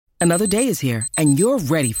Another day is here, and you're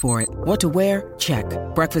ready for it. What to wear? Check.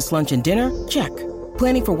 Breakfast, lunch, and dinner? Check.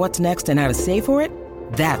 Planning for what's next and how to save for it?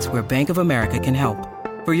 That's where Bank of America can help.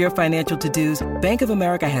 For your financial to-dos, Bank of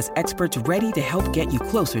America has experts ready to help get you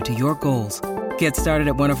closer to your goals. Get started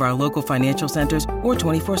at one of our local financial centers or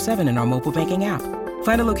 24/7 in our mobile banking app.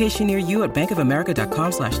 Find a location near you at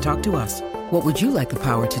bankofamerica.com/talktous. What would you like the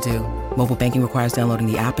power to do? Mobile banking requires downloading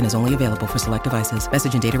the app and is only available for select devices.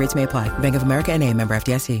 Message and data rates may apply. Bank of America N.A., member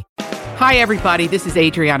FDIC. Hi, everybody. This is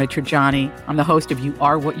Adriana Trajani. I'm the host of You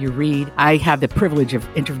Are What You Read. I have the privilege of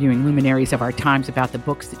interviewing luminaries of our times about the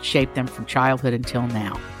books that shaped them from childhood until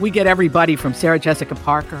now. We get everybody from Sarah Jessica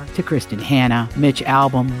Parker to Kristen Hanna, Mitch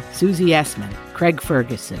Albom, Susie Essman, Craig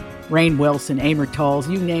Ferguson, Rainn Wilson, Amor Tolls,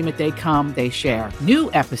 you name it, they come, they share.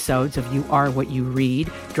 New episodes of You Are What You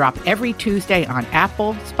Read drop every Tuesday on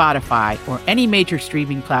Apple, Spotify, or any major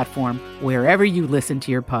streaming platform wherever you listen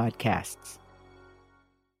to your podcasts.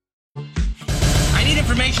 I need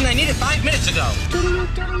information. I need it 5 minutes ago.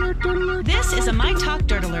 This is a My Talk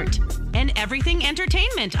Dirt Alert, an everything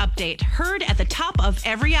entertainment update heard at the top of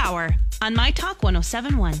every hour on My Talk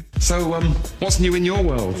 107.1. So, what's new in your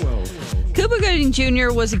world? Cuba Gooding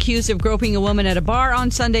Jr. was accused of groping a woman at a bar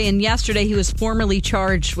on Sunday, and yesterday he was formally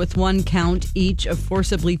charged with 1 count each of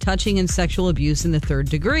forcibly touching and sexual abuse in the 3rd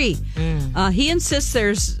degree. He insists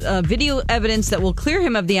there's video evidence that will clear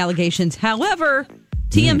him of the allegations. However,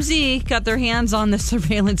 TMZ got their hands on the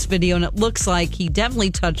surveillance video, and it looks like he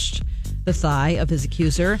definitely touched the thigh of his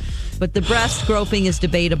accuser, but the breast groping is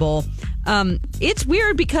debatable. It's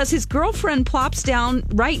weird because his girlfriend plops down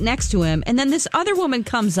right next to him, and then this other woman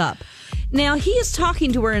comes up. Now, he is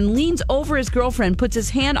talking to her and leans over his girlfriend, puts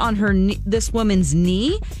his hand on her this woman's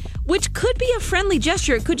knee, which could be a friendly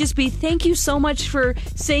gesture. It could just be, thank you so much for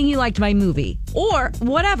saying you liked my movie, or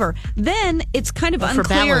whatever. Then it's kind of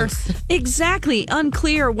unclear. Exactly.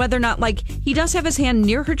 Unclear whether or not, like, he does have his hand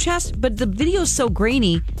near her chest, but the video is so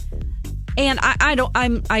grainy. And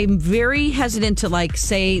I'm very hesitant to, like,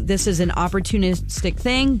 say this is an opportunistic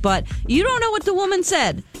thing, but you don't know what the woman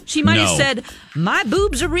said. She might have said, my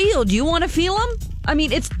boobs are real. Do you want to feel them? I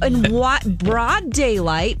mean, it's in broad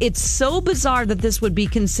daylight. It's so bizarre that this would be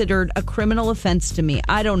considered a criminal offense to me.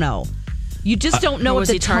 I don't know. You just don't know what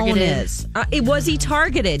the tone is. Was he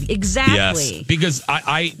targeted? Exactly. Yes, because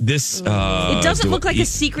it doesn't look like a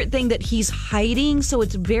secret thing that he's hiding, so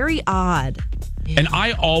it's very odd. And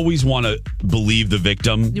I always want to believe the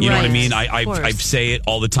victim. You know what I mean? I say it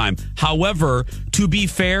all the time. However, to be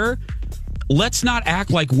fair, let's not act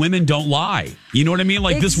like women don't lie. You know what I mean?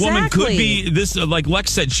 Like, this woman could be like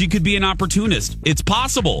Lex said, she could be an opportunist. It's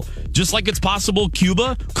possible. Just like it's possible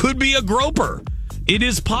Cuba could be a groper. It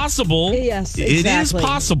is possible. Yes, exactly. It is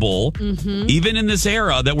possible, even in this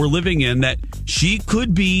era that we're living in, that she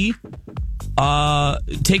could be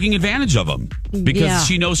taking advantage of him because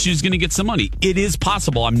she knows she's going to get some money. It is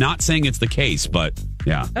possible. I'm not saying it's the case, but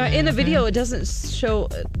yeah. In the video, it doesn't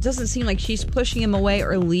seem like she's pushing him away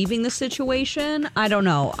or leaving the situation. I don't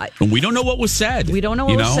know. We don't know what was said. We don't know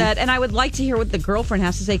what was said. And I would like to hear what the girlfriend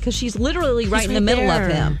has to say, because she's literally right in the middle of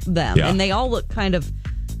them. Yeah. And they all look kind of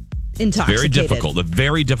intoxicated. Very difficult. A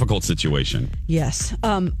very difficult situation. Yes.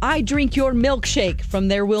 I drink your milkshake from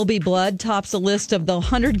There Will Be Blood tops a list of the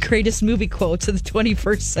 100 greatest movie quotes of the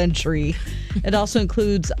 21st century. It also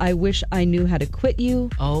includes I wish I knew how to quit you.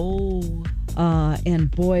 Oh. And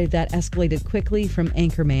boy, that escalated quickly from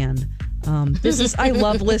Anchorman. I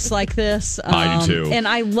love lists like this. I do too. And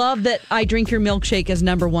I love that I Drink Your Milkshake is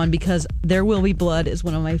number 1 because There Will Be Blood is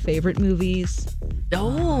one of my favorite movies.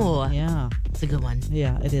 Oh. Yeah. It's a good one.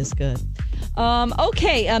 Yeah, it is good.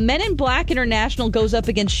 Okay, Men in Black International goes up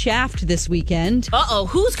against Shaft this weekend. Uh-oh,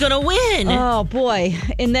 who's going to win? Oh, boy.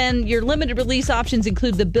 And then your limited release options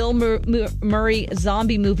include the Bill Murray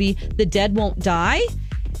zombie movie, The Dead Won't Die,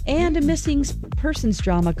 and a missing persons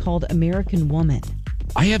drama called American Woman.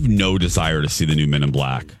 I have no desire to see the new Men in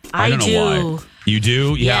Black. I don't know why. You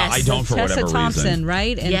do? Yeah, yes. I don't for whatever Tessa Thompson, reason.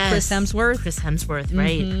 Right? And Chris Hemsworth? Chris Hemsworth,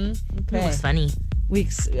 right. Mm-hmm. Okay. It was funny. We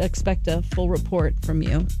expect a full report from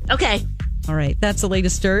you. Okay. All right. That's the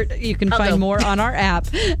latest dirt. You can find more on our app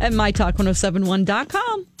at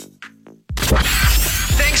mytalk1071.com.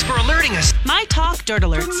 Thanks for alerting us. My Talk Dirt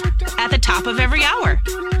Alerts at the top of every hour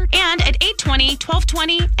and at 8:20,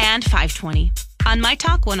 12:20, and 5:20 on My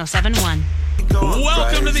Talk 107.1.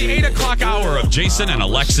 Welcome to the 8 o'clock hour of Jason and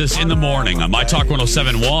Alexis in the morning on My Talk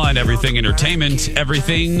 107.1. Everything entertainment,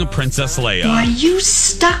 everything Princess Leia. Are you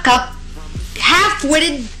stuck up,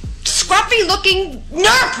 half-witted, scruffy-looking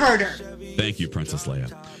nerve herder? Thank you, Princess Leia.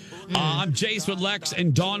 I'm Jace with Lex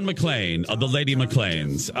and Dawn McClain of the Lady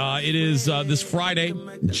McClains. It is this Friday,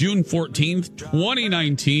 June 14th,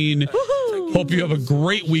 2019. Woo-hoo. Hope you have a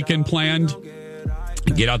great weekend planned.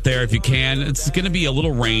 Get out there if you can. It's going to be a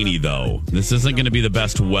little rainy, though. This isn't going to be the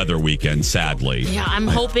best weather weekend, sadly. Yeah, I'm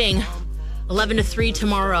hoping 11 to 3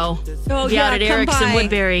 tomorrow. Oh, be out at Eric's in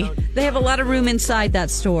Woodbury. They have a lot of room inside that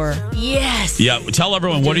store. Yes. Yeah, tell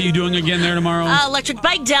everyone, what are you doing again there tomorrow? Electric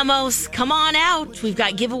bike demos. Come on out. We've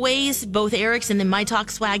got giveaways, both Eric's and then My Talk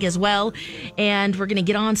swag as well. And we're going to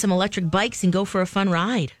get on some electric bikes and go for a fun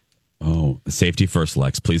ride. Oh, safety first,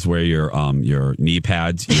 Lex. Please wear your knee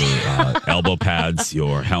pads, your elbow pads,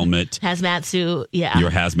 your helmet. Hazmat suit, yeah. Your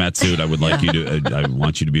hazmat suit. I would like you to. I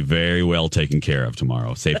want you to be very well taken care of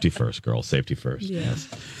tomorrow. Safety first, girl. Safety first. Yes.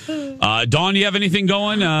 Dawn, you have anything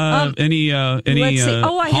going? Any let's see.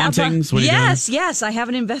 Oh, I hauntings? Have what are you doing? Yes. I have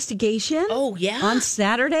an investigation. Oh, yeah. On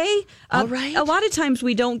Saturday. All right. A lot of times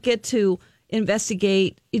we don't get to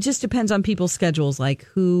investigate. It just depends on people's schedules, like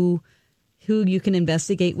who you can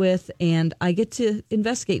investigate with, and I get to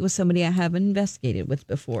investigate with somebody I haven't investigated with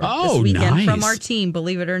before. Oh, this weekend nice. From our team,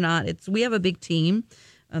 believe it or not. We have a big team.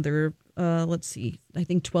 There are, let's see, I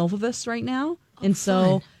think 12 of us right now. And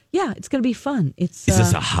so, yeah, it's going to be fun. Is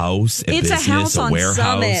this a house, it's business, a house on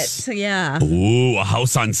warehouse? Summit. Yeah. Ooh, a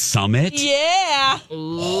house on Summit? Yeah.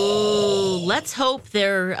 Ooh, let's hope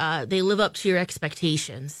they live up to your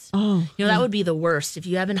expectations. Oh. That would be the worst if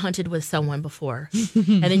you haven't hunted with someone before.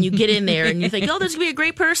 And then you get in there and you think, oh, this could be a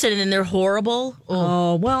great person. And then they're horrible.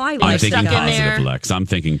 Oh, well, I'm like thinking stuck in positive, there. Lex. I'm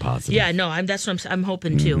thinking positive. Yeah, no, that's what I'm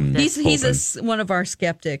hoping too. Mm-hmm. He's one of our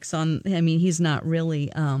skeptics on, he's not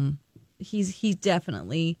really, he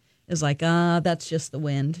definitely is like, that's just the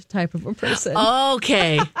wind type of a person.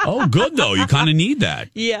 Okay. Oh, good, though. You kind of need that.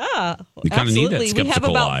 Yeah. You kind of need that skeptical We have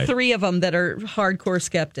about eye. 3 of them that are hardcore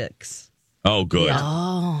skeptics. Oh, good. Yeah.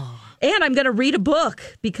 Oh. And I'm going to read a book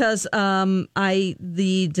because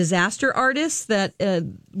the Disaster Artist that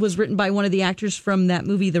was written by one of the actors from that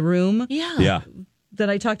movie, The Room. Yeah. That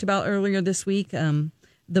I talked about earlier this week.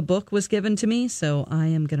 The book was given to me, so I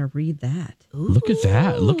am going to read that. Ooh. Look at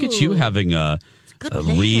that. Look at you having a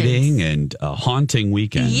reading and a haunting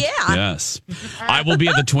weekend. Yeah. Yes. I will be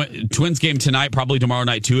at the Twins game tonight, probably tomorrow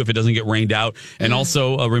night too, if it doesn't get rained out. And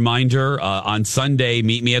also a reminder, on Sunday,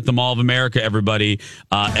 meet me at the Mall of America, everybody.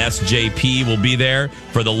 SJP will be there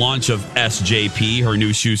for the launch of SJP, her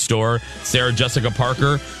new shoe store. Sarah Jessica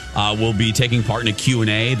Parker will be taking part in a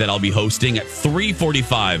Q&A that I'll be hosting at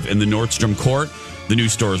 3:45 in the Nordstrom Court. The new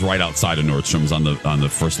store is right outside of Nordstrom's on the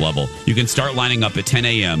first level. You can start lining up at 10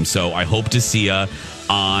 a.m. So I hope to see you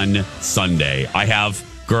on Sunday. I have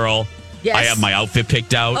my outfit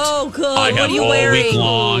picked out. Oh, good. I have what are you all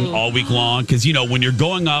wearing? all week long. Because, when you're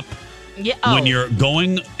going up, when you're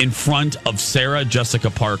going in front of Sarah Jessica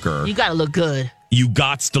Parker, you got to look good. You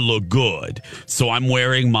gots to look good. So I'm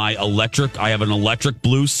wearing I have an electric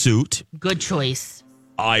blue suit. Good choice.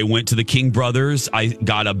 I went to the King Brothers. I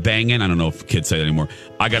got a bangin'. I don't know if kids say that anymore.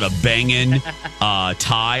 I got a bangin'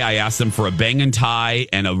 tie. I asked them for a bangin' tie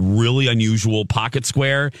and a really unusual pocket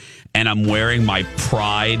square. And I'm wearing my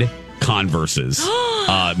Pride Converses.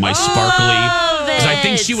 My sparkly. Because I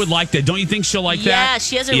think she would like that. Don't you think she'll like that? Yeah,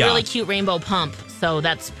 she has a really cute rainbow pump. So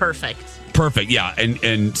that's perfect. Perfect, yeah.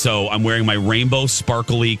 And so I'm wearing my rainbow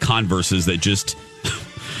sparkly Converses that just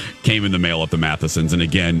came in the mail at the Mathesons. And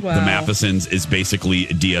again, the Mathesons is basically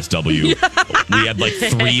DSW. We had like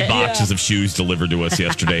 3 boxes of shoes delivered to us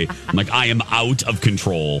yesterday. I'm like, I am out of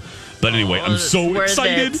control. But anyway, I'm so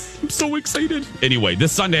excited. I'm so excited. Anyway,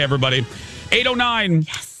 this Sunday, everybody, 8:09.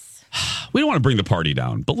 Yes. We don't want to bring the party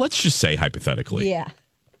down, but let's just say hypothetically. Yeah.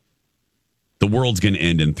 The world's going to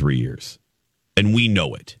end in 3 years. And we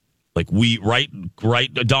know it. Like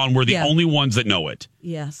right, Dawn, we're the only ones that know it.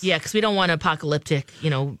 Yes. Yeah, because we don't want an apocalyptic,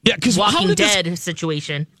 because Walking Dead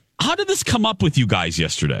situation. How did this come up with you guys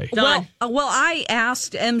yesterday? Well, I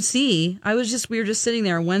asked MC. We were just sitting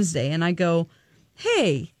there on Wednesday, and I go,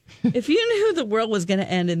 "Hey, if you knew the world was going to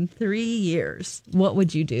end in 3 years, what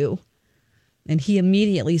would you do?" And he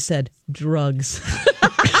immediately said, "Drugs."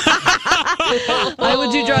 I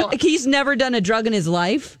would do drugs. He's never done a drug in his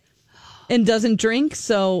life. And doesn't drink,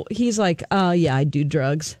 so he's like, yeah, I do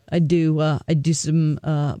drugs. I do some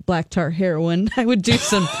black tar heroin. I would do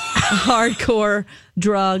some hardcore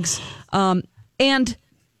drugs, and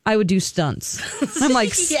I would do stunts. I'm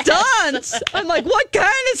like, stunts? I'm like, what kind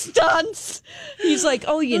of stunts? He's like,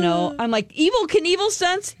 I'm like, Evel Knievel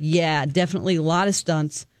stunts? Yeah, definitely a lot of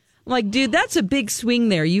stunts. I'm like, dude, that's a big swing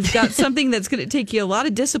there. You've got something that's going to take you a lot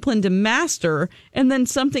of discipline to master, and then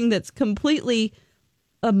something that's completely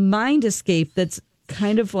a mind escape that's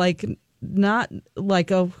kind of like not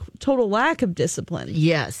like a total lack of discipline.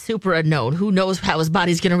 Yeah, super unknown. Who knows how his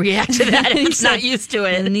body's going to react to that if he's not used to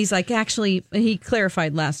it. And he's like, actually, he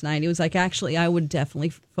clarified last night. He was like, actually, I would definitely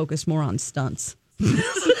focus more on stunts.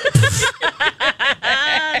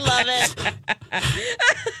 I love it.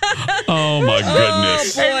 Oh, my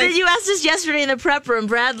goodness. And then you asked us yesterday in the prep room,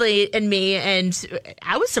 Bradley and me, and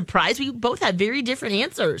I was surprised. We both had very different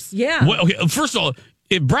answers. Yeah. Well, okay, first of all,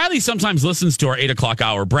 if Bradley sometimes listens to our 8 o'clock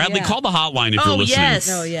hour. Bradley, call the hotline if you're listening.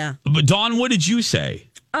 Yes. Oh, yeah. But Dawn, what did you say?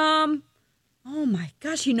 Oh my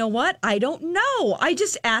gosh, you know what? I don't know. I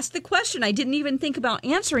just asked the question. I didn't even think about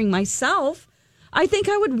answering myself. I think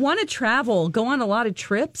I would want to travel, go on a lot of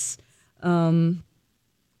trips. I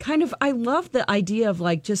love the idea of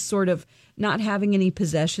like just sort of not having any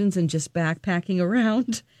possessions and just backpacking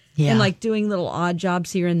around and like doing little odd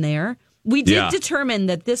jobs here and there. We did determine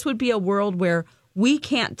that this would be a world where we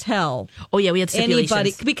can't tell. Oh, yeah, we had stipulations.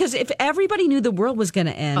 Anybody, because if everybody knew the world was going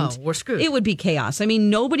to end, we're screwed. It would be chaos. I mean,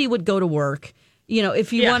 nobody would go to work. You know,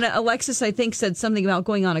 if you want to, Alexis, I think, said something about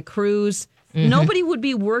going on a cruise. Mm-hmm. Nobody would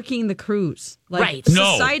be working the cruise. Like,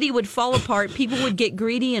 society would fall apart. People would get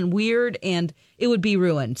greedy and weird, and it would be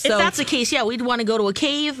ruined. So, if that's the case, we'd want to go to a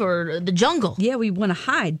cave or the jungle. Yeah, we want to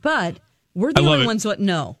hide, but we're the only ones that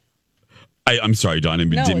know. I'm sorry, Dawn. I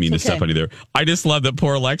didn't mean to step on you there. I just love that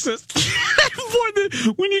poor Alexis.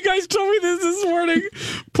 When you guys told me this morning,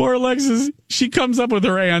 poor Alexis, she comes up with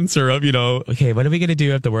her answer of, okay, what are we going to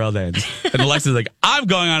do if the world ends? And Alexis is like, I'm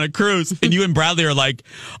going on a cruise. And you and Bradley are like,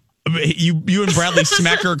 you and Bradley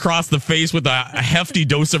smack her across the face with a hefty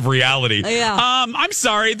dose of reality. Yeah. I'm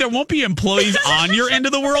sorry, there won't be employees on your end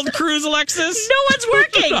of the world cruise, Alexis. No one's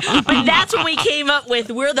working. But that's when we came up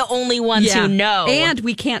with we're the only ones who know. And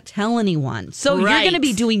we can't tell anyone. So you're going to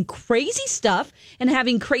be doing crazy stuff and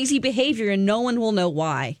having crazy behavior, and no one will know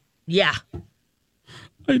why. Yeah.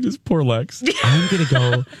 Poor Lex. I'm going to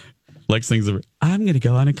go. Lex thinks I'm going to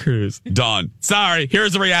go on a cruise. Dawn, sorry,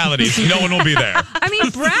 here's the reality. No one will be there. I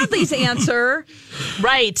mean, Bradley's answer.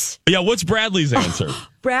 Right. Yeah, what's Bradley's answer?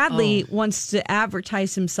 Bradley wants to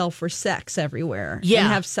advertise himself for sex everywhere. Yeah. And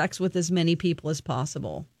have sex with as many people as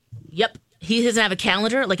possible. Yep. He doesn't have a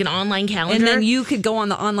calendar, like an online calendar. And then you could go on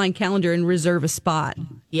the online calendar and reserve a spot.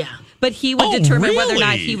 Yeah. But he would determine whether or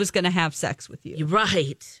not he was going to have sex with you. You're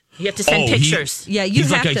right. You have to send pictures. You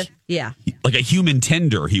have to. Yeah. Like a human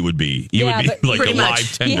tender, he would be. He would be like a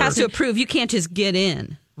live tender. He has to approve. You can't just get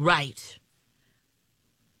in. Right.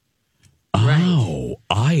 Oh,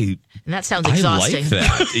 and that sounds exhausting. I like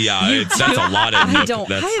that. Yeah, that's a lot of.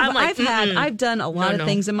 I've done a lot of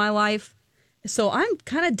things in my life, so I'm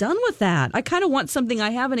kind of done with that. I kind of want something I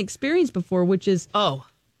haven't experienced before, which is I'm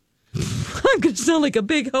going to sound like a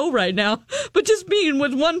big hoe right now, but just being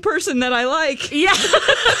with one person that I like. Yeah. That's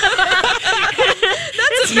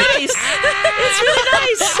nice. It's really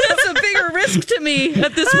nice. That's a bigger risk to me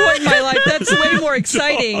at this point in my life. That's way more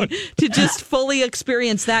exciting to just fully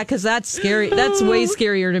experience that, because that's scary. That's way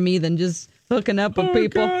scarier to me than just hooking up with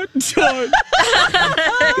people. This is going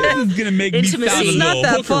to make me sound a It's not little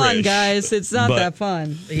that fun, hookerish. guys. It's not that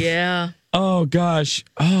fun. Yeah. Oh, gosh.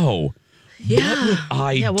 Oh. Yeah.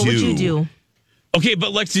 What would you do? Okay,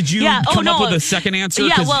 but Lex, did you come up with a second answer?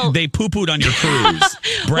 Yeah, Because they poo-pooed on your cruise.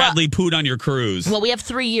 Bradley pooed on your cruise. Well, we have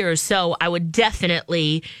 3 years, so I would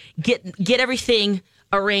definitely get everything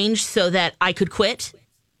arranged so that I could quit.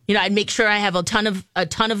 I'd make sure I have a ton of,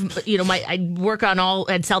 I'd work on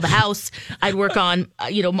I'd sell the house. I'd work on,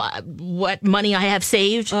 what money I have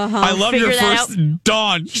saved. I love your first,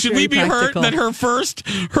 Dawn. Should we be hurt that her first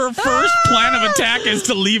plan of attack is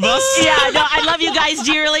to leave us? Yeah, no, I love you guys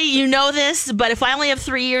dearly. You know this, but if I only have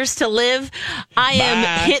 3 years to live, I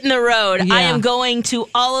am hitting the road. Yeah. I am going to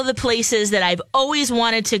all of the places that I've always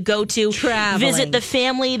wanted to go to. Traveling. Visit the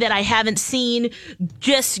family that I haven't seen.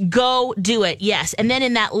 Just go do it. Yes. And then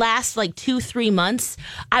in that last 2-3 months,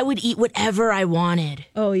 I would eat whatever I wanted.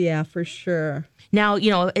 Oh, yeah, for sure. Now,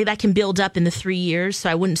 that can build up in the 3 years, so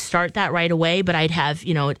I wouldn't start that right away, but I'd have,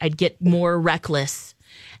 I'd get more reckless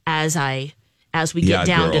as we get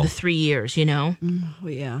down to the 3 years, Oh,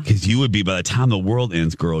 yeah. Because you would be, by the time the world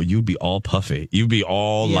ends, girl, you'd be all puffy. You'd be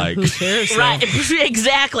all who cares? Right,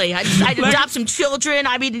 exactly. I'd adopt some children.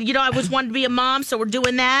 I mean, I always wanted to be a mom, so we're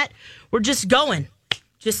doing that. We're just going.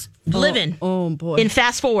 Just living. Oh, boy. In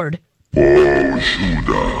fast forward.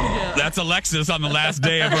 That's Alexis on the last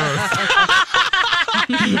day of Earth.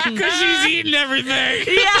 Because she's eating everything.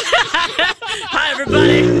 Yeah. Hi,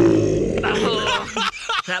 everybody.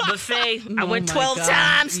 That buffet. I went 12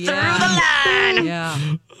 times through the line. Yeah.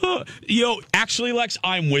 Actually, Lex,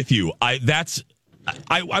 I'm with you. I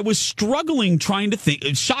was struggling trying to think,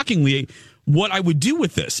 shockingly, what I would do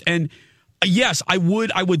with this. And Yes, I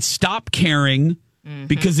would. I would stop caring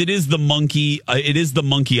because it is the monkey. It is the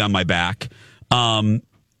monkey on my back.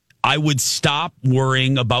 I would stop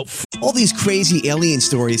worrying about... All these crazy alien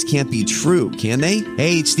stories can't be true, can they?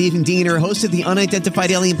 Hey, it's Stephen Diener, host of the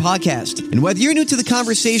Unidentified Alien Podcast. And whether you're new to the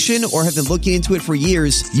conversation or have been looking into it for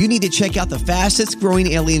years, you need to check out the fastest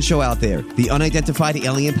growing alien show out there, the Unidentified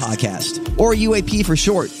Alien Podcast, or UAP for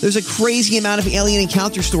short. There's a crazy amount of alien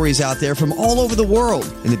encounter stories out there from all over the world.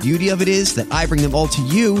 And the beauty of it is that I bring them all to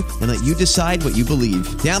you and let you decide what you believe.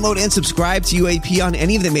 Download and subscribe to UAP on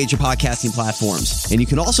any of the major podcasting platforms. And you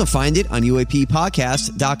can also find it on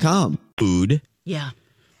UAPpodcast.com. Food. Yeah.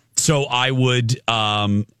 So I would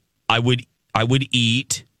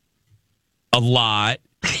eat a lot.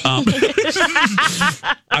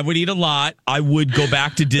 I would eat a lot. I would go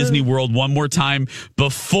back to Disney World one more time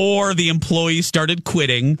before the employees started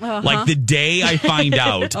quitting. Like the day I find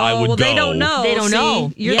out, I would go. They don't know. They don't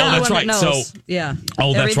know. You're Yeah. the that's one that right. knows. So- yeah.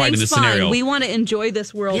 Oh, that's right in this Everything's scenario. fine. We want to enjoy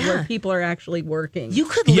this world Yeah. where people are actually working. You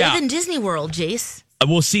could live Yeah. in Disney World, Jace.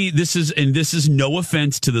 Well, see, this is no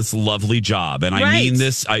offense to this lovely job, and I Right. mean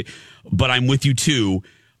this. But I'm with you too.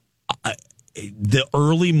 The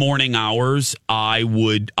early morning hours, I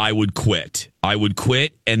would quit. I would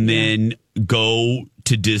quit and then go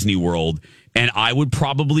to Disney World, and I would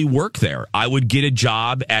probably work there. I would get a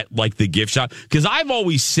job at like the gift shop because I've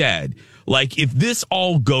always said, like, if this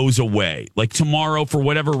all goes away, like tomorrow for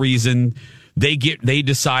whatever reason, they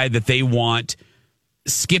decide that they want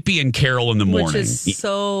Skippy and Carol in the morning. Which is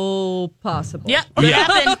so possible. Yep. Could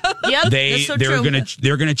happen. Yep. That's so true.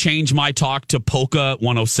 they're gonna change my talk to Polka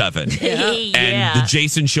 107. Yeah. And the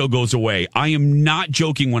Jason show goes away. I am not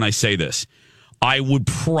joking when I say this. I would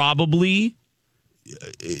probably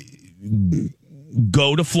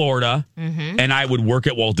go to Florida and I would work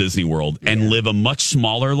at Walt Disney World and live a much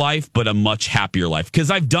smaller life, but a much happier life. Because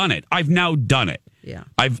I've done it. I've now done it. Yeah.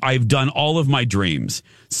 I've done all of my dreams.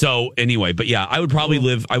 So anyway, but yeah, I would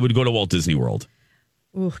probably I would go to Walt Disney World.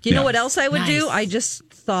 Ooh, you know what else I would do? Nice. I just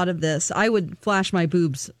thought of this. I would flash my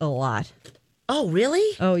boobs a lot. Oh, really?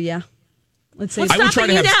 Oh, yeah. Let's say What's I would try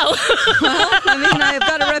stopping to you have- now? I mean, I've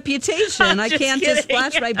got a reputation. I just can't kidding. just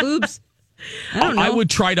flash my boobs. I don't know. I would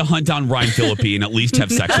try to hunt down Ryan Phillippe and at least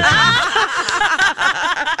have sex with him.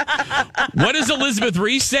 What does Elizabeth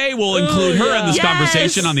Reese say? We'll include her in this Yes.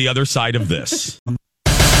 conversation on the other side of this.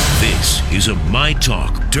 This is a My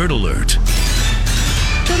Talk Dirt Alert.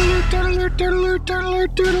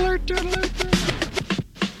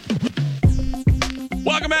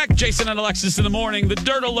 Welcome back, Jason and Alexis in the morning. The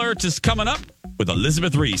Dirt Alert is coming up with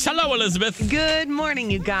Elizabeth Reese. Hello, Elizabeth. Good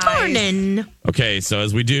morning, you guys. Morning. Okay, so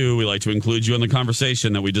as we do, we like to include you in the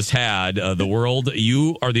conversation that we just had. The world,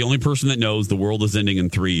 you are the only person that knows the world is ending in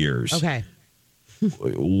 3 years. Okay.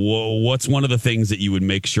 What's one of the things that you would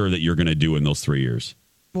make sure that you're going to do in those 3 years?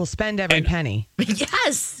 We'll spend every penny.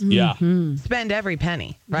 Yes. Yeah. Spend every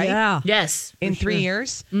penny, right? Yeah. Yes. In 3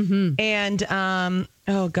 years. Mm-hmm. And,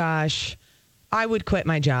 oh gosh, I would quit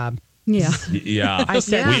my job. Yeah. Yeah. I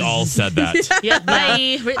said we all said that. Yep.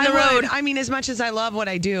 Bye. Right in the road. I mean, as much as I love what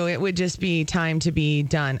I do, it would just be time to be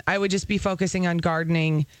done. I would just be focusing on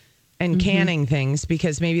gardening and canning things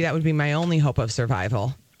because maybe that would be my only hope of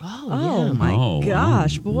survival. Oh, my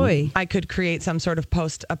gosh, boy. I could create some sort of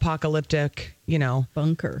post-apocalyptic,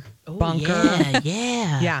 Bunker. bunker. Yeah.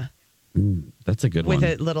 Yeah. Yeah, That's a good with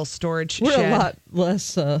one. a little storage We're shed. a lot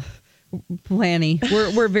less planny.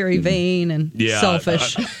 We're very vain and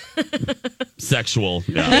selfish. Sexual.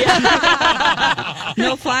 Yeah.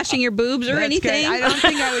 No flashing your boobs or That's anything. good. I don't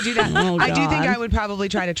think I would do that. Oh, I do think God. I would probably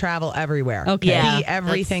try to travel everywhere. Okay. Yeah. See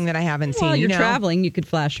everything that I haven't seen. While you're you know? traveling, you could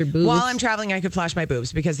flash your boobs. While I'm traveling, I could flash my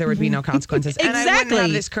boobs because there would be no consequences. And I wouldn't Exactly.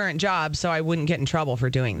 have this current job, so I wouldn't get in trouble for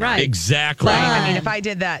doing that. Right. Exactly. Right? I mean, if I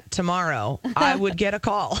did that tomorrow, I would get a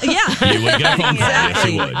call. Yeah. You would get a phone call. Yes,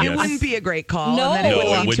 you would. It Yes. wouldn't be a great call. No. And then it No, would it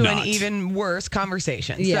lead would to not. an even worse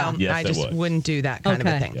conversation. Yeah. So Yes, I it just would. wouldn't do that kind of a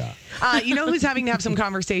Okay. thing. Yeah. You know who's having to have some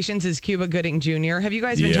conversations is Cuba Gooding Jr. Have you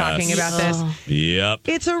guys been Yes. talking about this? Yep.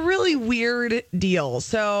 It's a really weird deal.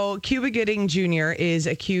 So, Cuba Gooding Jr. is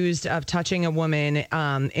accused of touching a woman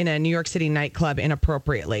in a New York City nightclub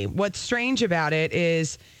inappropriately. What's strange about it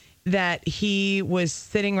is that he was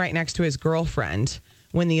sitting right next to his girlfriend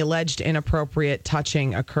when the alleged inappropriate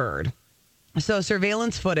touching occurred. So,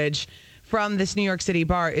 surveillance footage from this New York City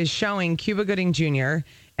bar is showing Cuba Gooding Jr.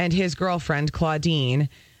 and his girlfriend, Claudine,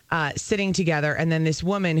 sitting together, and then this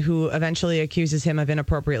woman who eventually accuses him of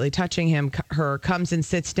inappropriately touching her comes and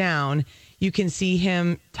sits down. You can see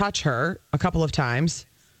him touch her a couple of times,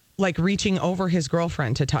 like reaching over his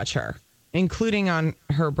girlfriend to touch her, including on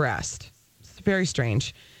her breast. It's very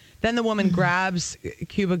strange. Then the woman grabs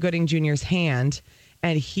Cuba Gooding Jr.'s hand,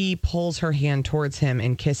 and he pulls her hand towards him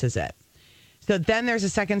and kisses it. So then there's a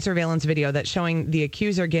second surveillance video that's showing the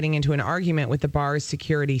accuser getting into an argument with the bar's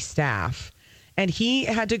security staff. And he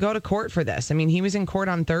had to go to court for this. I mean, he was in court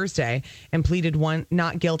on Thursday and pleaded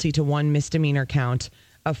not guilty to one misdemeanor count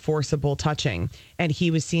of forcible touching. And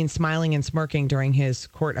he was seen smiling and smirking during his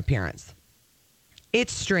court appearance.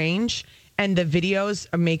 It's strange. And the videos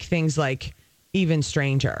make things like even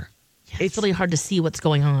stranger. Yeah, it's really hard to see what's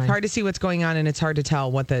going on. Hard to see what's going on, and it's hard to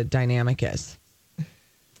tell what the dynamic is.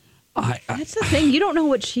 That's the thing. You don't know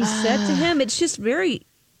what she said to him. It's just very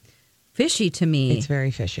fishy to me. It's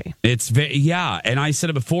very fishy. It's yeah. And I said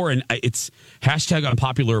it before, and it's hashtag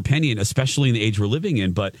unpopular opinion, especially in the age we're living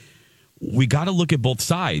in. But we got to look at both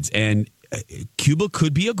sides. And Cuba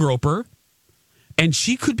could be a groper, and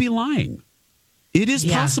she could be lying. It is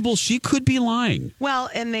possible she could be lying. Well,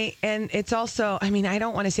 and it's also, I mean, I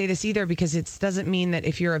don't want to say this either because it doesn't mean that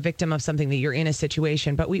if you're a victim of something that you're in a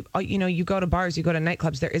situation, but you go to bars, you go to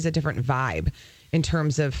nightclubs, there is a different vibe in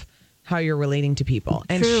terms of how you're relating to people.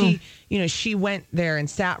 And True. she went there and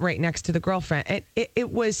sat right next to the girlfriend. It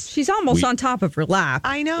was, she's almost on top of her lap.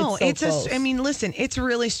 I know. It's I mean, listen, it's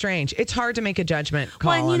really strange. It's hard to make a judgment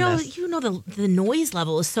call and on this. the noise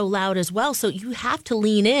level is so loud as well, so you have to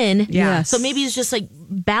lean in. Yeah. So maybe it's just like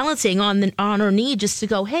balancing on her knee just to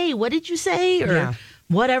go, hey, what did you say? Or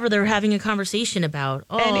whatever they're having a conversation about.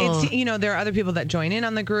 Oh. And it's, there are other people that join in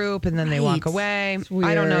on the group and then they walk away.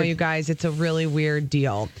 I don't know, you guys. It's a really weird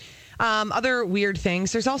deal. Other weird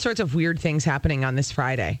things. There's all sorts of weird things happening on this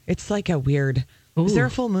Friday. It's like a weird. Ooh. Is there a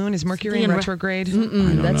full moon? Is Mercury in retrograde?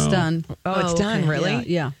 That's done. Oh, it's done. Really?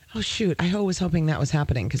 Yeah. Oh shoot! I was hoping that was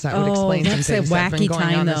happening because that would explain some things that have been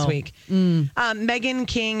going on this week. Megan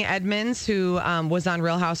King Edmonds, who was on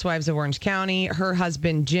Real Housewives of Orange County, her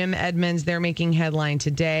husband Jim Edmonds, they're making headline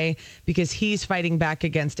today because he's fighting back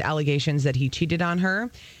against allegations that he cheated on her.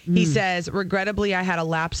 He says, regrettably, I had a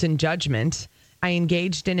lapse in judgment. I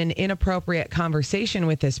engaged in an inappropriate conversation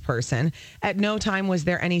with this person. At no time was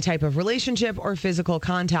there any type of relationship or physical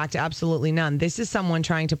contact. Absolutely none. This is someone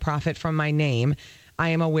trying to profit from my name. I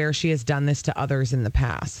am aware she has done this to others in the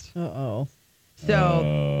past. Uh-oh.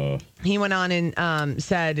 So he went on and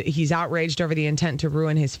said he's outraged over the intent to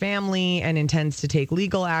ruin his family and intends to take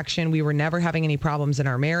legal action. We were never having any problems in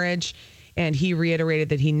our marriage. And he reiterated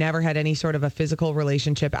that he never had any sort of a physical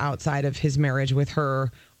relationship outside of his marriage with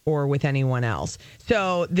her or with anyone else.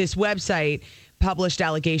 So this website published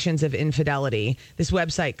allegations of infidelity. This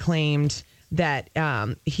website claimed that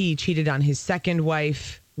he cheated on his second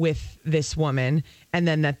wife with this woman, and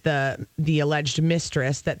then that the alleged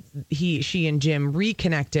mistress that she and Jim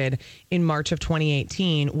reconnected in March of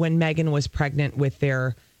 2018 when Megan was pregnant with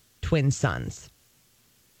their twin sons.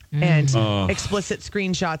 And explicit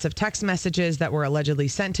screenshots of text messages that were allegedly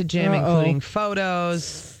sent to Jim, including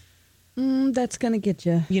photos. That's going to get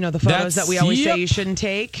you. The photos that we always say you shouldn't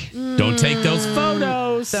take. Don't take those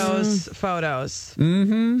photos. Those photos.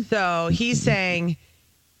 Mm-hmm. So he's saying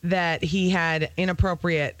that he had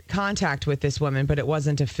inappropriate contact with this woman, but it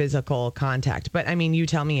wasn't a physical contact. But I mean, you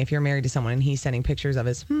tell me if you're married to someone and he's sending pictures of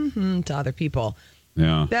his to other people.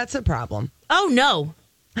 Yeah. That's a problem. Oh, no.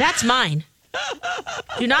 That's mine.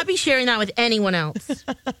 Do not be sharing that with anyone else.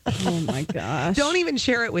 Oh, my gosh. Don't even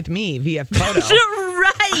share it with me via photo.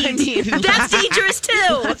 Right. I mean, that's dangerous,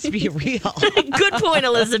 too. Let's be real. Good point,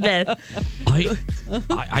 Elizabeth.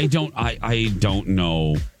 I don't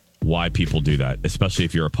know why people do that, especially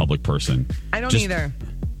if you're a public person. I don't either.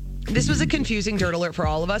 This was a confusing dirt alert for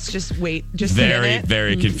all of us. Just wait. Just very, hang in it.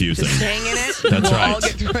 very confusing. Just hang in it. That's right. We'll all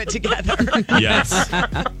get through it together. Yes.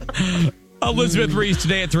 Elizabeth Reese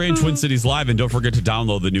today at 3 in Twin Cities Live. And don't forget to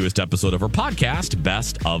download the newest episode of her podcast,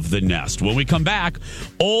 Best of the Nest. When we come back,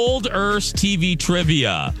 Old Earth's TV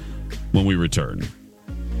trivia when we return.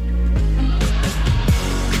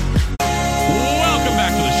 Welcome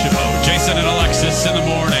back to the show. Jason and Alexis in the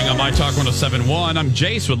morning on My Talk 107.1. I'm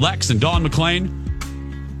Jace with Lex and Dawn McClain.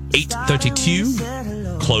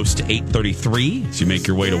 8:32, close to 8:33 as you make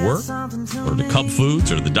your way to work or to Cub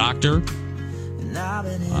Foods or to the doctor.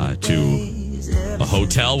 To a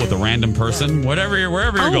hotel with a random person, wherever you're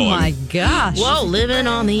going. Oh my gosh! Whoa, living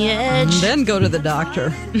on the edge. And then go to the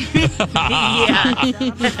doctor. Yeah,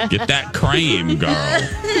 get that cream, girl.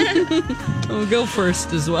 We'll go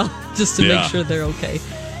first as well, just to make sure they're okay.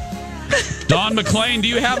 Dawn McClain, do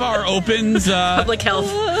you have our opens? Public health.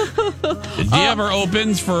 Do you have our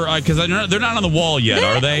opens for? Because they're not on the wall yet,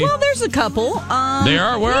 are they? Well, there's a couple. They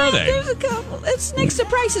are. Where are they? There's a couple. It's next to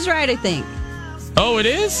Price is Right, I think. Oh, it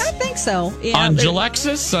is? I think so. Yeah, on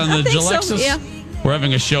Gilexis? On the Gilexis? So. Yeah. We're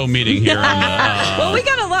having a show meeting here. Well, we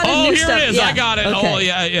got a lot of new here stuff. it is. Yeah. I got it. Okay. Oh,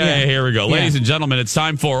 yeah. Here we go. Yeah. Ladies and gentlemen, it's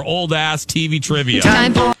time for Old Ass TV Trivia.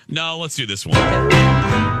 No, let's do this one.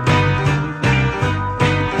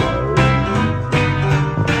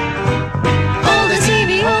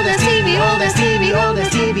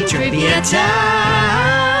 Oldest TV trivia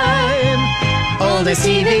time. Oldest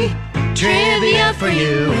TV trivia for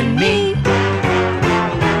you and me.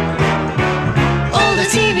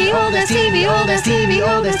 Oldest TV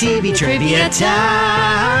trivia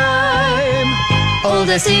time.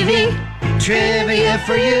 Oldest TV trivia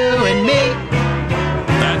for you and me.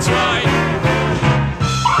 That's right.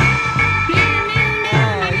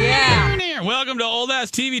 Welcome to Old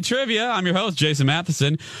Ass TV Trivia. I'm your host, Jason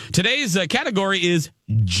Matheson. Today's category is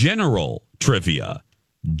general trivia.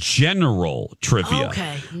 General trivia.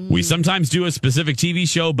 Okay. We sometimes do a specific TV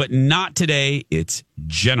show, but not today. It's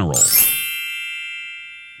general.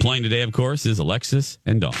 Playing today, of course, is Alexis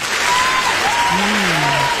and Dawn. Oh,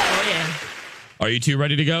 yeah. Are you two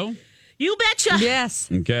ready to go? You betcha. Yes.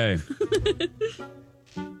 Okay.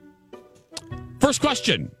 First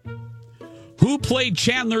question. Who played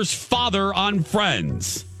Chandler's father on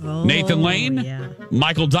Friends? Nathan Lane,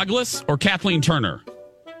 Michael Douglas, or Kathleen Turner?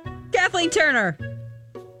 Kathleen Turner.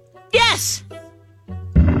 Yes.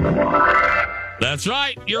 That's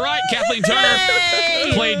right. You're right. Kathleen Turner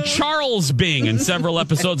played Charles Bing in several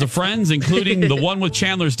episodes of Friends, including the one with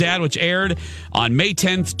Chandler's dad, which aired on May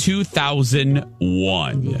 10th,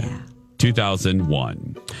 2001. Yeah.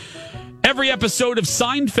 2001. Every episode of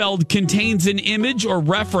Seinfeld contains an image or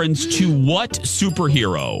reference to what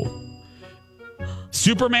superhero?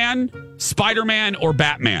 Superman, Spider-Man, or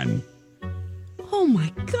Batman? Oh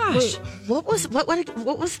my gosh! Wait, what was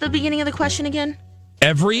the beginning of the question again?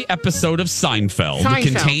 Every episode of Seinfeld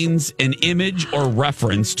contains an image or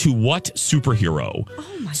reference to what superhero?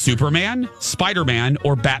 Superman, Spider-Man,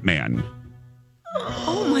 or Batman?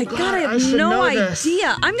 Oh my God! I have no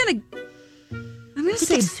idea. I'm gonna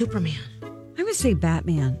say Superman. I'm gonna say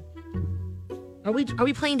Batman. Are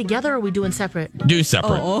we playing together or are we doing separate? Do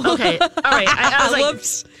separate. Oh. Okay. All right. I was like,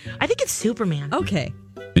 Whoops. I think it's Superman. Okay.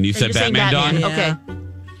 And you said Batman, Dawn? Yeah. Okay.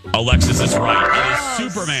 Alexis is right. It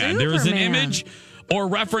is Superman. There is an Superman. image or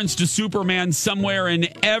reference to Superman somewhere in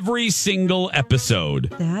every single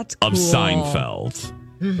episode That's of cool. Seinfeld.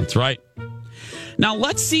 That's right. Now,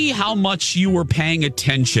 let's see how much you were paying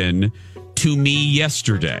attention to me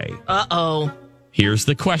yesterday. Uh-oh. Here's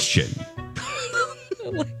the question.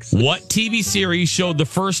 What TV series showed the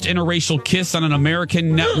first interracial kiss on an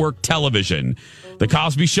American network television? The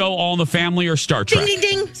Cosby Show, All in the Family, or Star Trek? Ding,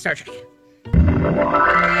 ding, ding. Star Trek.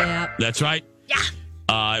 Yeah. That's right. Yeah.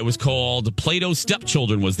 It was called Plato's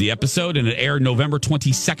Stepchildren was the episode, and it aired November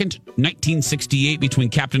 22nd, 1968, between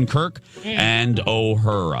Captain Kirk and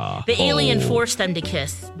Uhura. The alien forced them to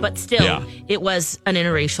kiss, but still, it was an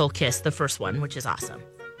interracial kiss, the first one, which is awesome.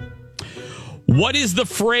 What is the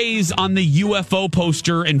phrase on the UFO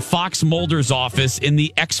poster in Fox Mulder's office in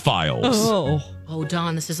the X-Files? Oh,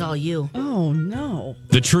 Dawn, this is all you. Oh, no.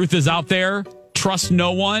 The truth is out there, trust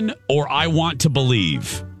no one, or I want to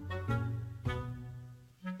believe.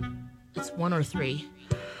 It's 1 or 3.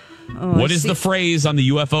 What is the phrase on the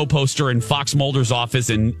UFO poster in Fox Mulder's office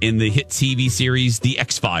in the hit TV series The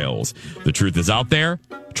X-Files? The truth is out there,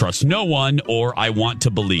 trust no one, or I want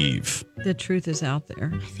to believe. The truth is out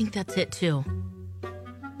there. I think that's it, too.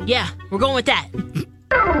 Yeah, we're going with that.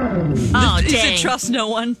 Oh, Is dang. it trust no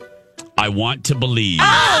one? I want to believe.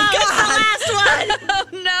 Oh, that's the last one. Oh,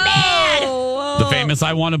 no. The famous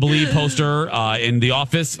I Want to Believe poster in the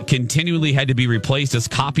office continually had to be replaced as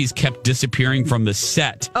copies kept disappearing from the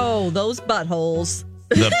set. Oh, those buttholes.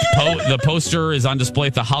 The poster is on display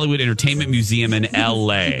at the Hollywood Entertainment Museum in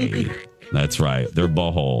L.A. That's right. They're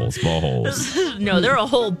buttholes. No, they're a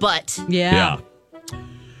whole butt. Yeah.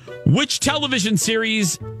 Which television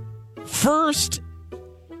series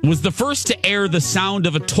was the first to air the sound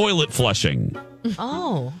of a toilet flushing?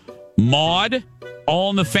 Oh. Maude,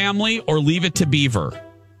 All in the Family, or Leave It to Beaver?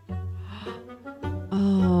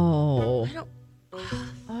 Oh.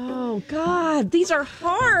 Oh, God. These are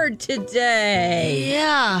hard today.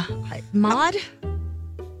 Yeah. Maude?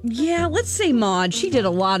 Yeah, let's say Maude. She did a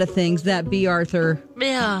lot of things, that B. Arthur.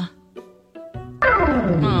 Yeah.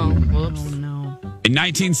 Oh, whoops. Oh, no. In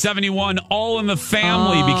 1971, All in the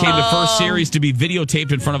Family became the first series to be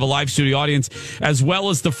videotaped in front of a live studio audience, as well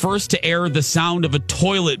as the first to air the sound of a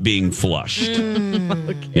toilet being flushed.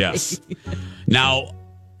 Okay. Yes. Now,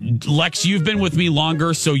 Lex, you've been with me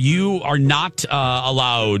longer, so you are not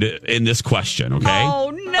allowed in this question, okay? Oh,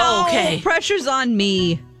 no. Okay. Pressure's on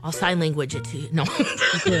me. I'll sign language it to you. No.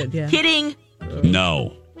 Good, yeah. Kidding.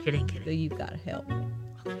 No. Kidding. So you've got to help me.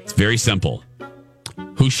 It's very simple.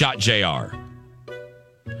 Who shot JR?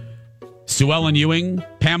 Sue Ellen Ewing,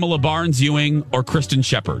 Pamela Barnes Ewing, or Kristen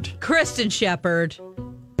Shepard? Kristen Shepard.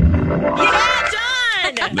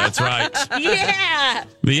 Yeah, done! That's right. Yeah!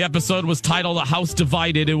 The episode was titled A House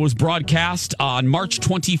Divided. It was broadcast on March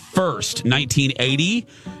 21st, 1980,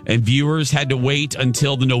 and viewers had to wait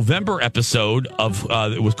until the November episode of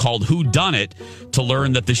it was called Who Done It to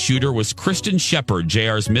learn that the shooter was Kristen Shepard,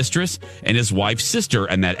 JR's mistress, and his wife's sister,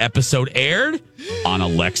 and that episode aired on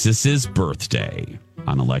Alexis's birthday.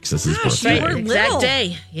 On Alexis's birthday. You were Exact little.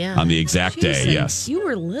 day. Yeah. On the exact day, Jason, yes. You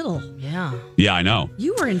were little. Yeah. Yeah, I know.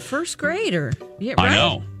 You were in first grade or yeah, I right?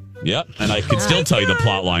 know. Yep. And I could still tell you the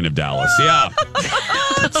plot line of Dallas. Yeah.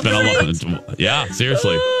 It's been a long. Yeah,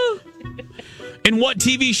 seriously. In what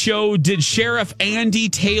TV show did Sheriff Andy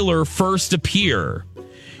Taylor first appear?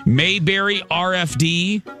 Mayberry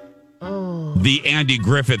RFD, The Andy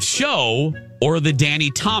Griffith Show, or The Danny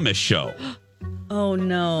Thomas Show? Oh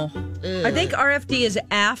no. I think RFD is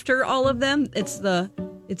after all of them. It's the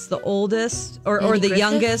oldest or the Griffith?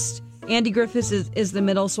 youngest. Andy Griffith is the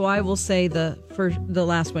middle, so I will say the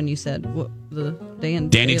last one you said. Danny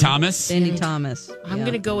Danny Thomas? Danny Thomas. I'm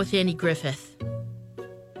going to go with Andy Griffith.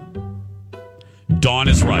 Dawn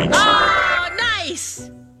is right. Oh, nice!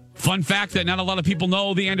 Fun fact that not a lot of people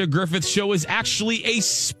know, the Andy Griffith Show is actually a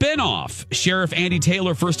spinoff. Sheriff Andy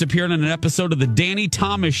Taylor first appeared on an episode of The Danny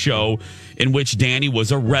Thomas Show in which Danny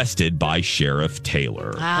was arrested by Sheriff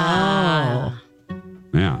Taylor. Ah.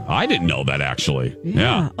 Yeah, I didn't know that actually.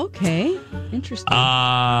 Yeah. Okay. Interesting.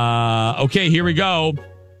 Okay, here we go.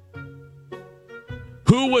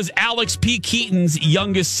 Who was Alex P. Keaton's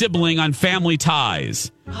youngest sibling on Family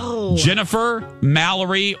Ties? Oh. Jennifer,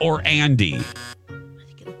 Mallory, or Andy?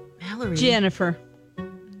 Mallory. Jennifer's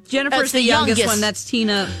That's the youngest youngest. one. That's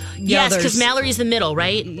Tina. Yes, Yothers. because Mallory's the middle,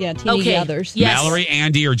 right? Yeah, Tina Okay. Yothers. Yes. Mallory,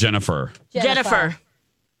 Andy, or Jennifer? Jennifer.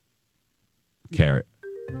 Carrot.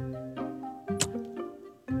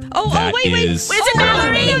 Oh, wait. Is it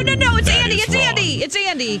Mallory? No, it's That Andy. is It's wrong. Andy. It's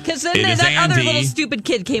Andy. Because then It is that other Andy. little stupid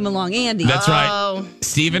kid came along. Andy. That's Oh. right.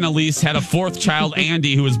 Stephen Elise had a fourth child,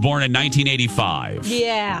 Andy, who was born in 1985.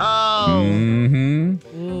 Yeah. Oh.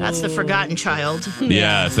 Mm-hmm. That's the forgotten child.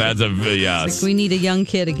 Yes, that's a yes. Like we need a young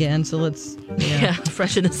kid again, so let's Yeah,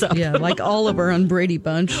 freshen us up. yeah, like Oliver on Brady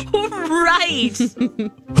Bunch. Right.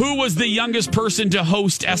 Who was the youngest person to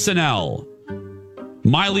host SNL?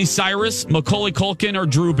 Miley Cyrus, Macaulay Culkin, or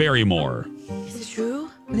Drew Barrymore? Is it Drew?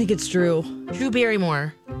 I think it's Drew. Drew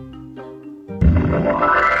Barrymore.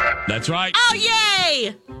 That's right. Oh,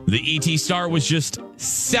 yay! The ET star was just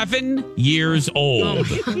 7 years old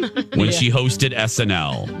when she hosted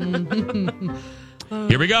SNL.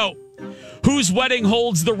 Here we go. Whose wedding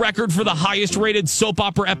holds the record for the highest rated soap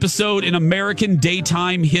opera episode in American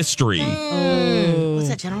daytime history? What's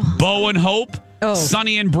that, General? Bo and Hope, Oh.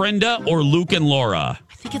 Sonny and Brenda, or Luke and Laura?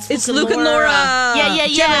 I think It's Luke and Laura. Yeah.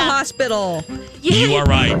 General Hospital. You are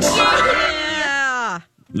right. Yeah.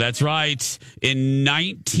 That's right. In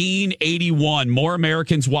 1981, more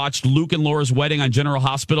Americans watched Luke and Laura's wedding on General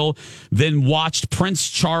Hospital than watched Prince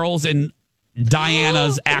Charles and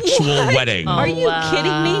Diana's actual wedding. Are you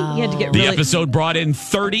kidding me? You had to get The really... episode brought in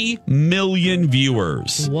 30 million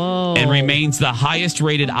viewers. Whoa. And remains the highest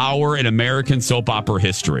rated hour in American soap opera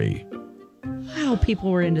history. Wow, people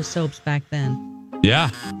were into soaps back then. Yeah.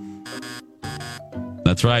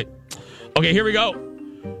 That's right. Okay, here we go.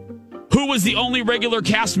 Who was the only regular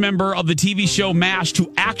cast member of the TV show MASH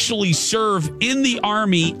to actually serve in the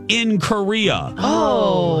Army in Korea?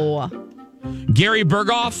 Oh. Gary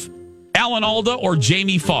Berghoff, Alan Alda, or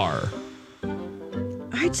Jamie Farr?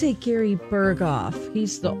 I'd say Gary Berghoff.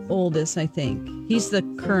 He's the oldest, I think. He's the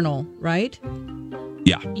colonel, right?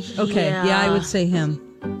 Yeah. Okay. Yeah, I would say him.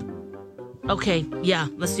 Okay, yeah,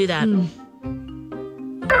 let's do that.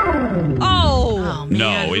 Oh. Man,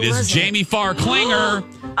 No, who it is was Jamie Farr Klinger.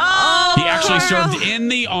 Oh, He actually served in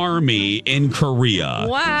the Army in Korea.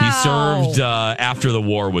 Wow. He served after the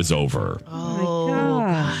war was over. Oh,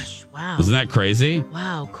 gosh. Wow. Isn't that crazy?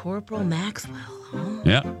 Wow, Corporal Maxwell, huh?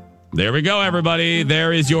 Yep. There we go, everybody.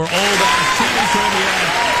 There is your old ass TV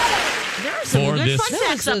trivia. There are some For good this- fun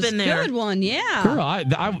facts up in there. Good one, yeah. Girl,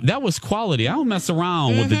 that was quality. I don't mess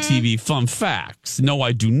around with the TV fun facts. No,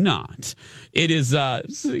 I do not. It is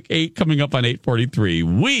 8 coming up on 8:43.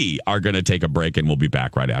 We are going to take a break, and we'll be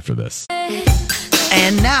back right after this.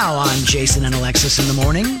 And now on Jason and Alexis in the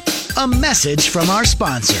Morning, a message from our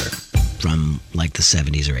sponsor from like the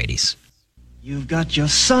 70s or 80s. You've got your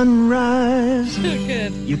sunrise.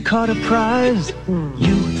 You caught a prize.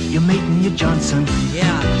 You your mate and your Johnson.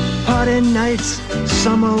 Yeah. Party nights,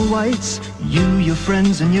 summer whites, you, your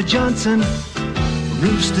friends and your Johnson.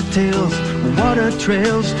 Rooster tails, water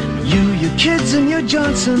trails, you, your kids and your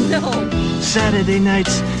Johnson. No. Saturday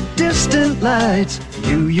nights, distant lights,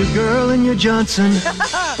 you, your girl and your Johnson.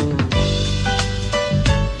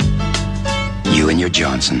 You and your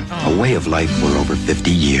Johnson, a way of life for over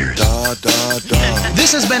 50 years.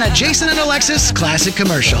 This has been a Jason and Alexis classic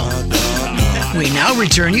commercial. We now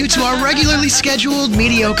return you to our regularly scheduled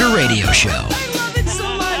mediocre radio show. I love it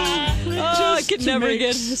so much. Oh, I could never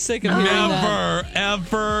get sick of hearing that.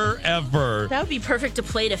 Ever. That would be perfect to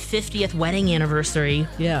play at a 50th wedding anniversary.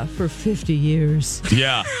 Yeah, for 50 years.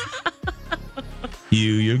 Yeah.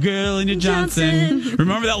 You, your girl, and your Johnson.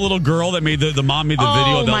 Remember that little girl that made the mom made the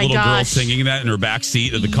video of that little girl singing that in her back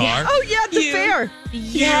seat of the car? Yeah. Oh, yeah, at the fair.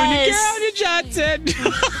 Yes. You and your girl, and your Johnson.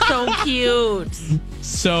 So cute.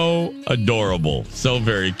 So adorable. So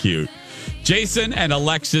very cute. Jason and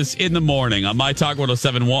Alexis in the morning on My Talk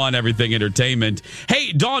 107.1, Everything Entertainment.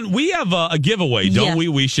 Hey, Dawn, we have a giveaway, don't we?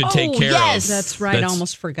 We should take care of. That's right. I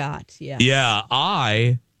almost forgot. Yeah. Yeah,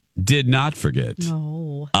 I did not forget.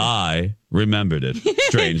 No. I remembered it,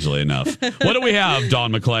 strangely enough. What do we have,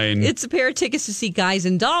 Dawn McClain? It's a pair of tickets to see Guys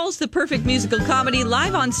and Dolls, the perfect musical comedy,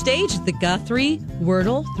 live on stage at the Guthrie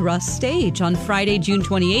Wordle Thrust Stage on Friday, June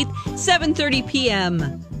 28th, 7:30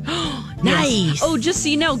 p.m. Nice. Yes. Oh, just so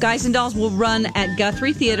you know, Guys and Dolls will run at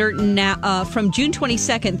Guthrie Theater now from June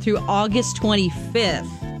 22nd through August 25th.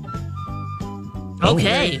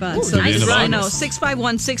 Okay. Fun. So nice. I know.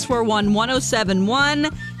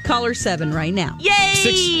 651-641-1071. Caller 7 right now.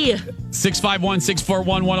 Yay!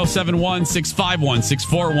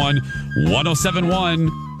 651-641-1071.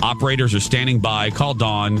 651-641-1071. Operators are standing by. Call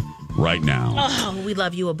Dawn right now. Oh, we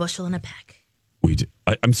love you. A bushel and a peck. We do.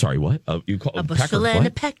 I'm sorry, what? You call a bushel and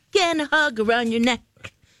a peck and a hug around your neck.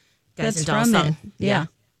 Guys and Dolls song. Yeah.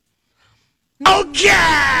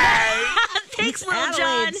 Okay! Thanks, Little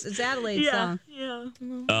John. It's Adelaide's song. Yeah.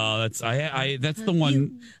 That's the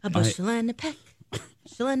one. A bushel and a peck.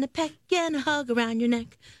 Bushel and a peck and a hug around your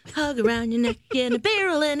neck. Hug around your neck and a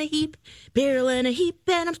barrel and a heap. Barrel and a heap,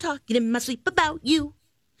 and I'm talking in my sleep about you.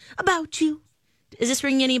 About you. Is this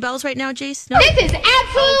ringing any bells right now, Jace? No? This is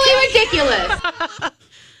absolutely ridiculous.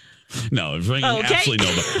 No, it was ringing absolutely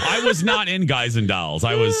no bell. I was not in Guys and Dolls.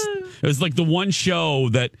 It was like the one show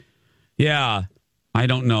that, yeah, I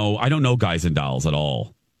don't know Guys and Dolls at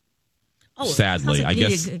all. Oh, sadly, I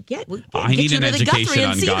guess I need an education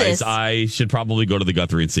on Guys. This. I should probably go to the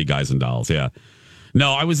Guthrie and see Guys and Dolls. Yeah.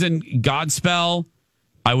 No, I was in Godspell.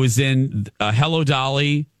 I was in Hello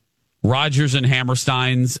Dolly, Rodgers and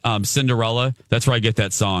Hammerstein's Cinderella. That's where I get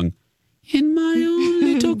that song. In my own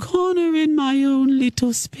little corner, in my own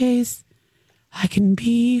little space, I can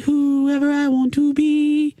be whoever I want to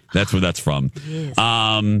be. That's where that's from. Yes.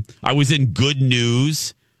 I was in Good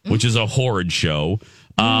News, which is a horrid show.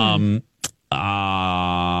 And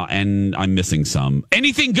I'm missing some.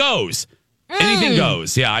 Anything Goes. Anything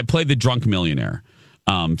Goes. Yeah, I played the drunk millionaire.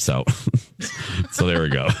 So there we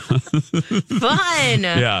go. Fun.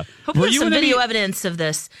 Yeah. Hope you have some video evidence of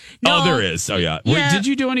this. No, there is. Oh yeah. Did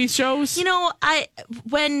you do any shows? You know,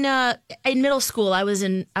 when in middle school I was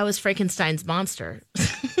Frankenstein's monster.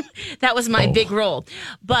 That was my big role.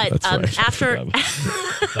 But after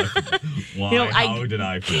why? How did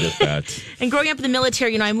I forget that? And growing up in the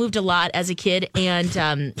military, I moved a lot as a kid,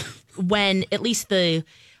 and when at least the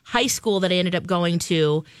high school that I ended up going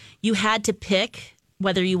to, you had to pick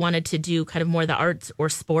whether you wanted to do kind of more the arts or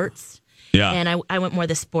sports. Yeah. And I went more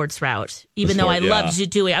the sports route, even though I loved to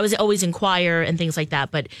do it. I was always in choir and things like that,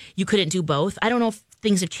 but you couldn't do both. I don't know if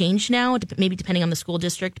things have changed now, maybe depending on the school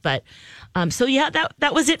district. But so, yeah,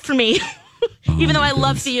 that was it for me. Even though I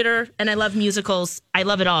love theater and I love musicals, I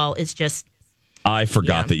love it all. It's just. I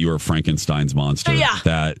forgot that you were Frankenstein's monster. Yeah.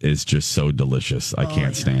 That is just so delicious. I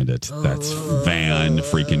can't stand it. That's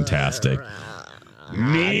fan-freaking-tastic.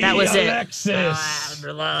 That was Alexis.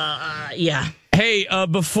 Yeah. Hey,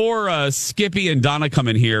 before Skippy and Donna come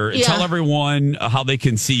in here, tell everyone how they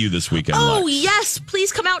can see you this weekend. Oh, Lex. yes.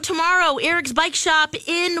 Please come out tomorrow. Eric's Bike Shop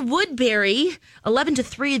in Woodbury, 11 to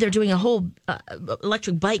 3. They're doing a whole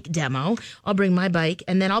electric bike demo. I'll bring my bike,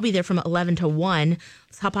 and then I'll be there from 11 to 1.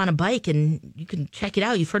 Let's hop on a bike, and you can check it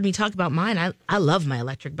out. You've heard me talk about mine. I love my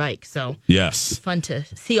electric bike, so yes, it's fun to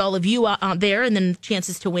see all of you out there, and then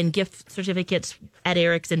chances to win gift certificates at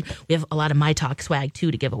Eric's, and we have a lot of My Talk swag,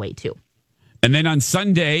 too, to give away, too. And then on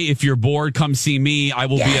Sunday, if you're bored, come see me. I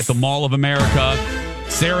will be at the Mall of America.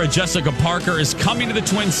 Sarah Jessica Parker is coming to the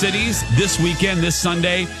Twin Cities this weekend, this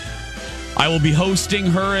Sunday. I will be hosting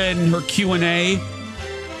her and her Q&A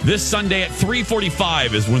This Sunday at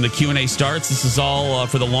 3:45 is when the Q&A starts. This is all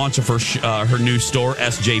for the launch of her new store,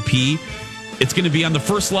 SJP. It's going to be on the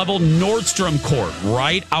first level Nordstrom Court,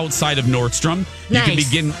 right outside of Nordstrom. Nice. You can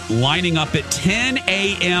begin lining up at 10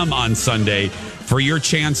 a.m. on Sunday for your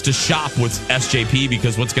chance to shop with SJP,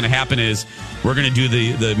 because what's going to happen is we're going to do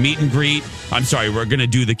the meet and greet. We're going to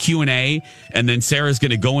do the Q&A, and then Sarah's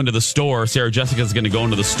going to go into the store. Sarah Jessica's going to go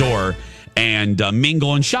into the store and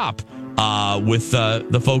mingle and shop with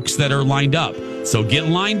the folks that are lined up. So get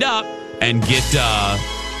lined up and get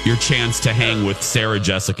your chance to hang with Sarah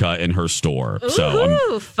Jessica in her store. Ooh, so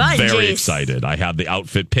I'm fun, very Jace. excited. I have the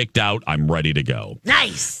outfit picked out. I'm ready to go.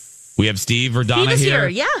 Nice. We have Steve Verdana Steve is here.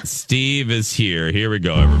 Yeah. Steve is here. Here we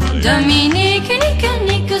go, everybody. Dominique,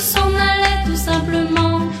 Nique s'en allait tout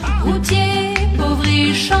simplement. Routier, pauvre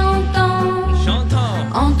et chantant.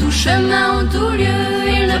 En tout chemin, en tout lieu,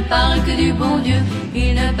 il ne parle que du bon Dieu.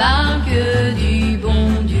 Il ne parle que du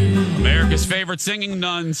bon Dieu. America's favorite singing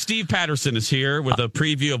nun, Steve Patterson, is here with a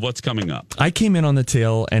preview of what's coming up. I came in on the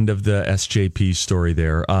tail end of the SJP story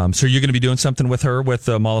there. So you're going to be doing something with her with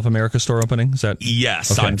the Mall of America store opening? Is that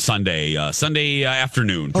yes, okay. On Sunday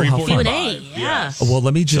afternoon, 3:45. Yeah. Well,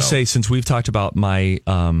 let me just say, since we've talked about my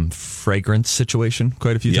fragrance situation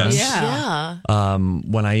quite a few times. Yeah.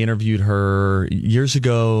 When I interviewed her years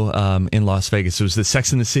ago in Las Vegas, it was the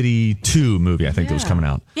Sex and the City 2 movie, I think, that was coming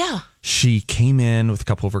out. Yeah. She came in with a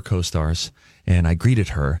couple of her co-stars, and I greeted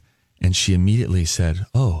her, and she immediately said,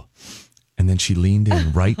 "Oh," and then she leaned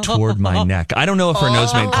in right toward my neck. I don't know if her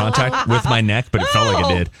nose made contact with my neck, but it felt like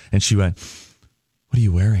it did. And she went, "What are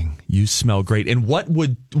you wearing? You smell great." And what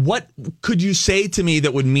could you say to me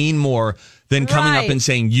that would mean more than coming up and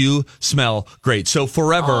saying, "You smell great"? So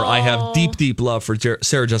forever, I have deep, deep love for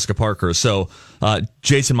Sarah Jessica Parker. So,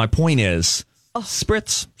 Jason, my point is,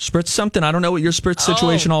 spritz something. I don't know what your spritz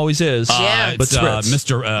situation always is. But it's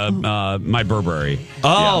Mr. My Burberry.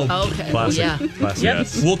 Oh, yeah. Okay. Classic. Yeah. Classic. Yep.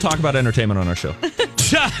 Yes. We'll talk about entertainment on our show.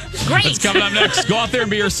 Great. That's coming up next. Go out there and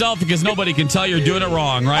be yourself, because nobody can tell you're doing it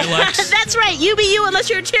wrong, right, Lex? That's right. You be you unless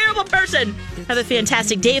you're a terrible person. Have a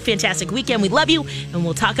fantastic day, a fantastic weekend. We love you, and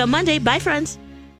we'll talk on Monday. Bye, friends.